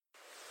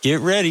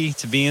Get ready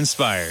to be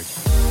inspired.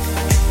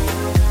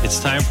 It's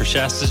time for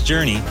Shasta's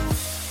Journey.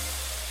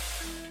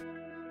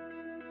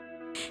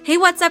 Hey,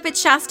 what's up? It's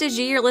Shasta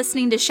G. You're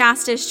listening to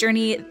Shasta's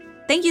Journey.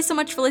 Thank you so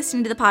much for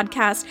listening to the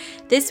podcast.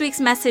 This week's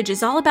message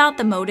is all about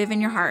the motive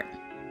in your heart.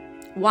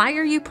 Why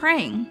are you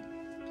praying?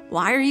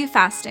 Why are you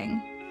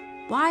fasting?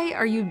 Why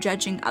are you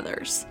judging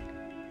others?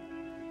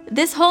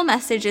 This whole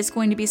message is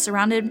going to be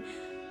surrounded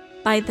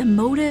by the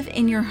motive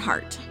in your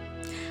heart.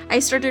 I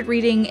started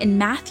reading in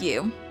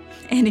Matthew,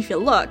 and if you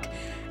look,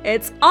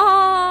 it's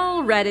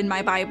all red in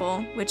my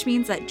Bible, which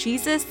means that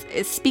Jesus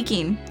is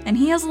speaking, and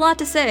he has a lot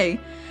to say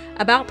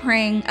about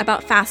praying,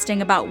 about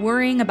fasting, about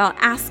worrying, about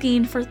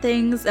asking for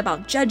things,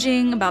 about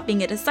judging, about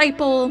being a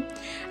disciple,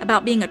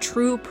 about being a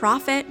true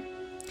prophet.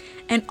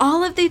 And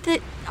all of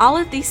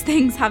these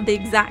things have the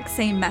exact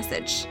same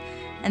message,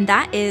 and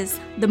that is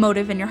the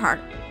motive in your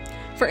heart.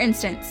 For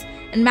instance,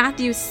 in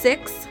Matthew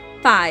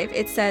 6:5,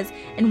 it says,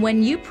 "And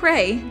when you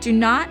pray, do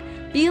not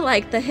be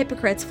like the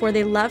hypocrites, for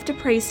they love to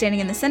pray standing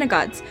in the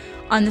synagogues,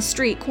 on the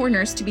street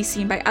corners to be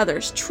seen by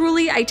others.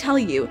 Truly, I tell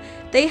you,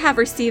 they have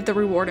received the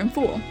reward in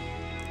full.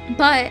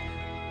 But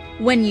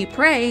when you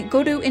pray,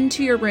 go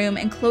into your room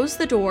and close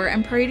the door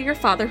and pray to your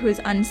Father who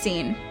is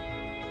unseen.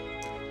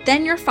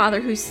 Then your Father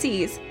who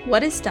sees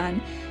what is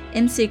done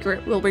in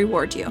secret will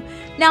reward you."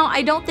 Now,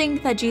 I don't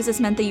think that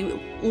Jesus meant that you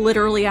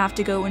literally have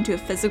to go into a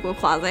physical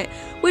closet,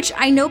 which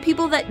I know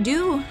people that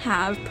do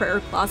have prayer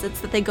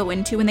closets that they go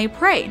into when they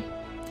pray.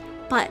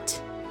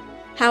 But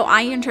how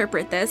I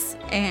interpret this,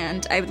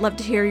 and I would love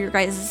to hear your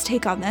guys'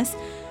 take on this,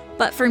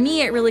 but for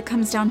me, it really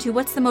comes down to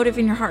what's the motive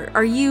in your heart?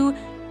 Are you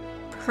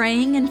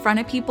praying in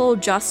front of people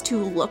just to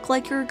look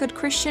like you're a good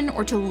Christian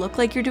or to look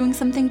like you're doing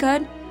something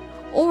good?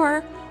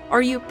 Or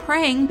are you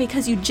praying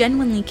because you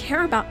genuinely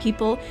care about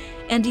people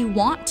and you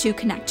want to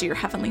connect to your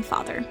Heavenly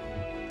Father?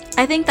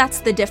 I think that's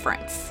the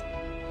difference.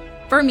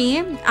 For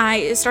me,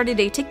 I started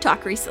a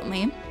TikTok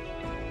recently,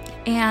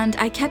 and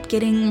I kept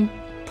getting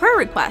prayer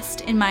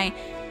requests in my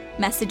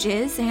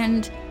messages,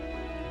 and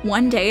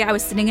one day I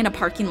was sitting in a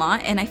parking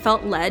lot and I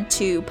felt led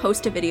to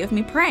post a video of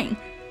me praying.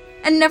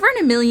 And never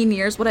in a million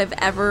years would I've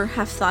ever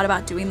have thought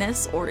about doing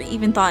this or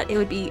even thought it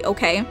would be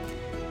okay.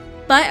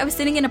 But I was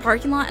sitting in a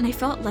parking lot and I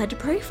felt led to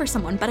pray for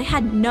someone, but I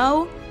had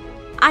no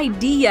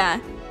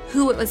idea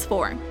who it was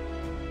for.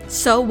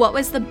 So what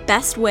was the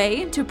best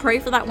way to pray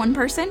for that one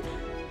person?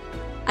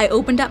 I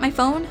opened up my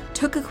phone,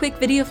 took a quick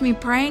video of me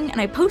praying,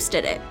 and I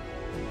posted it.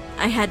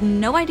 I had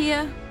no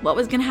idea what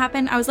was gonna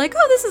happen. I was like,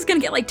 oh, this is gonna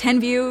get like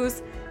 10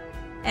 views.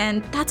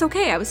 And that's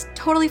okay. I was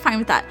totally fine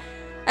with that.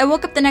 I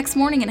woke up the next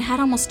morning and had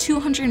almost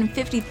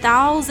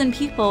 250,000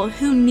 people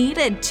who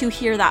needed to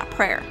hear that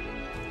prayer.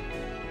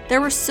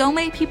 There were so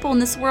many people in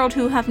this world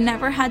who have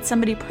never had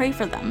somebody pray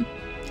for them.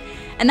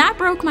 And that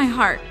broke my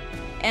heart.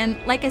 And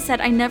like I said,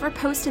 I never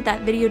posted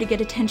that video to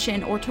get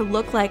attention or to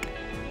look like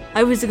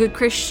I was a good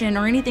Christian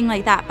or anything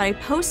like that. But I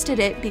posted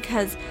it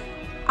because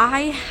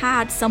I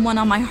had someone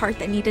on my heart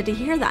that needed to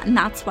hear that, and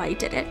that's why I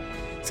did it.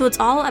 So it's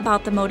all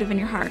about the motive in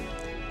your heart.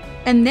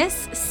 And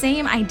this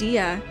same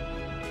idea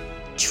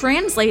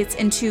translates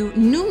into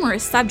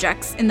numerous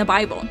subjects in the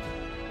Bible.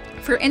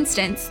 For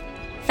instance,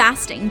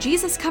 fasting.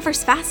 Jesus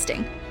covers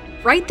fasting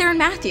right there in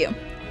Matthew.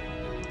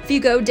 If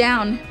you go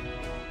down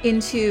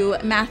into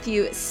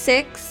Matthew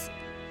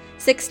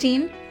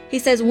 6:16, he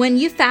says, "When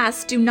you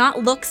fast, do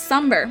not look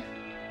somber,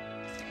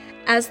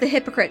 as the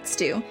hypocrites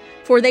do,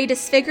 for they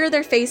disfigure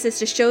their faces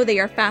to show they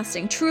are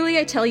fasting. Truly,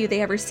 I tell you, they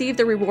have received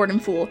the reward in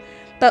full.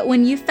 But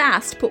when you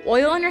fast, put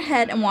oil on your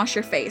head and wash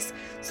your face,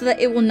 so that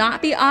it will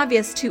not be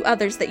obvious to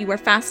others that you are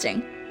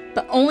fasting,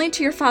 but only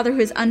to your Father who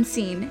is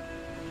unseen.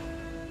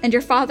 And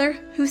your Father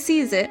who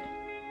sees it,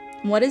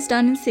 what is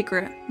done in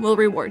secret, will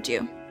reward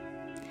you."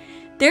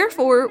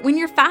 Therefore, when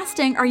you're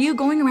fasting, are you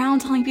going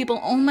around telling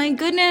people, "Oh my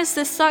goodness,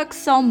 this sucks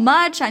so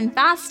much, I'm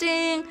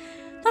fasting"?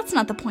 That's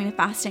not the point of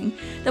fasting.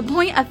 The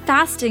point of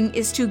fasting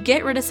is to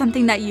get rid of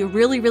something that you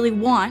really, really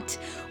want,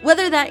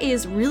 whether that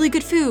is really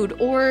good food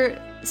or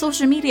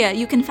social media.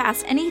 You can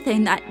fast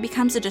anything that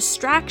becomes a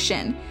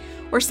distraction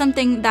or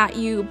something that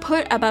you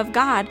put above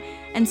God.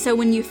 And so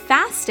when you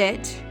fast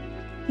it,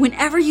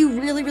 whenever you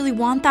really, really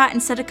want that,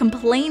 instead of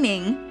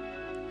complaining,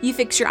 you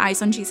fix your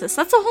eyes on Jesus.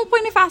 That's the whole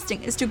point of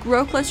fasting, is to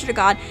grow closer to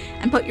God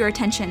and put your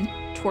attention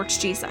towards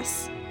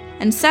Jesus.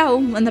 And so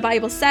when the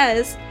Bible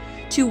says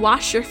to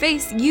wash your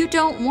face, you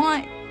don't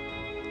want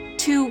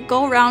to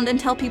go around and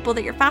tell people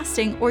that you're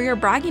fasting or you're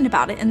bragging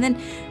about it. And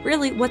then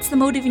really, what's the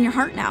motive in your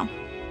heart now?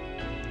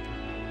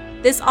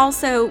 This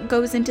also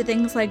goes into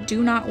things like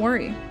do not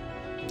worry.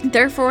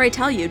 Therefore, I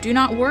tell you, do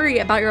not worry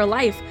about your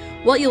life,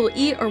 what you will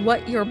eat or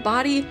what your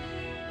body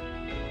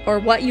or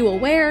what you will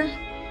wear.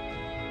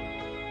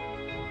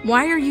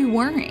 Why are you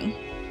worrying?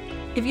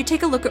 If you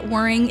take a look at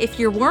worrying, if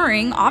you're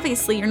worrying,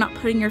 obviously you're not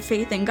putting your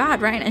faith in God,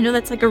 right? I know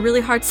that's like a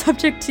really hard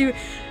subject to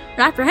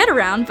wrap your head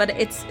around, but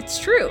it's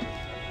true.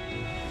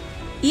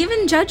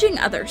 Even judging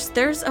others,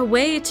 there's a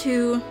way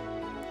to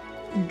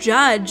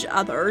judge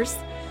others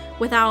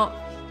without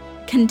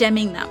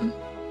condemning them.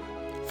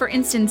 For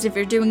instance, if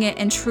you're doing it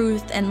in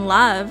truth and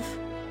love,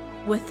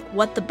 with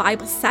what the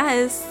Bible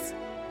says,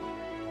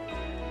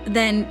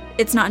 then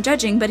it's not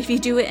judging. But if you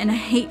do it in a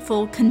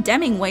hateful,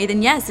 condemning way,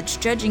 then yes, it's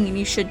judging, and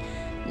you should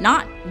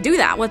not do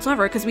that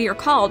whatsoever, because we are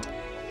called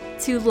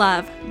to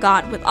love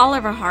God with all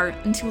of our heart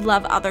and to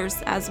love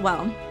others as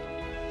well.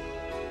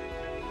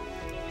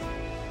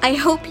 I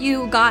hope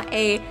you got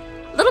a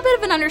little bit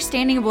of an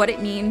understanding of what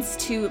it means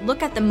to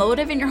look at the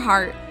motive in your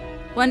heart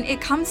when it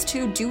comes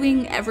to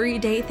doing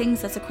everyday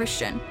things as a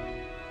Christian.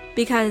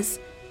 Because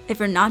if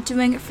you're not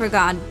doing it for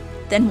God,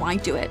 then why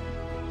do it?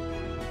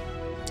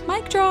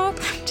 Mic drop.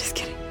 I'm just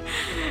kidding.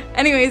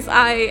 Anyways,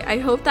 I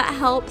hope that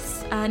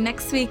helps.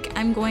 Next week,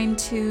 I'm going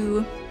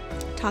to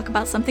talk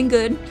about something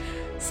good.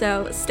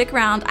 So stick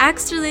around. I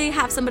actually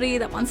have somebody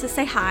that wants to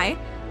say hi.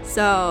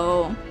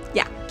 So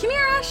yeah, come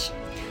here, Ash.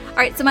 All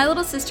right, so my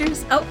little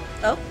sister's,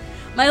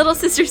 my little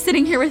sister's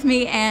sitting here with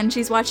me, and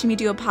she's watching me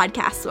do a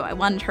podcast, so I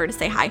wanted her to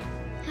say hi.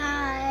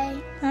 Hi.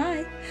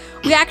 Hi.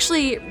 We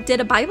actually did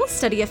a Bible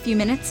study a few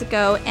minutes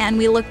ago, and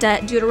we looked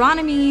at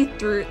Deuteronomy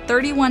through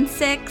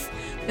 31:6.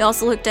 We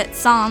also looked at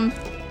Psalm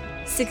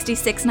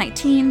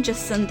 66:19,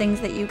 just some things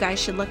that you guys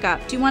should look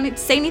up. Do you want to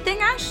say anything,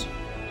 Ash?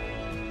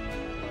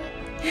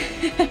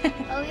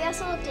 Oh, we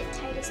also looked at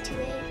Titus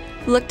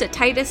 2:8. Looked at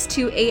Titus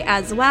 2:8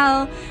 as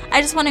well.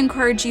 I just want to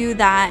encourage you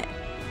that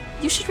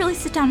you should really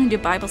sit down and do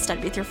Bible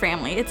study with your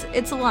family.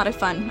 It's a lot of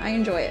fun. I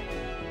enjoy it.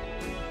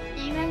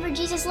 And remember,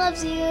 Jesus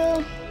loves you.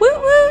 Woo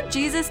woo!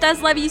 Jesus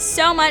does love you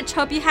so much.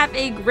 Hope you have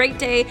a great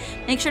day.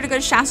 Make sure to go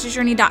to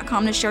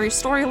ShastaJourney.com to share your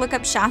story. Look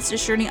up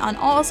Shasta's Journey on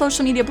all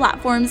social media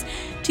platforms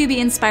to be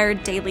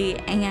inspired daily.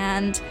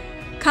 And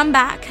come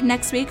back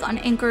next week on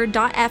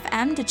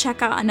Anchor.fm to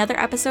check out another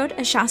episode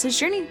of Shasta's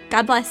Journey.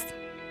 God bless.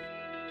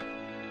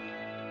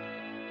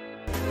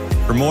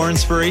 For more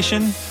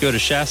inspiration, go to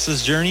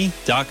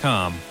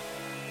ShastasJourney.com.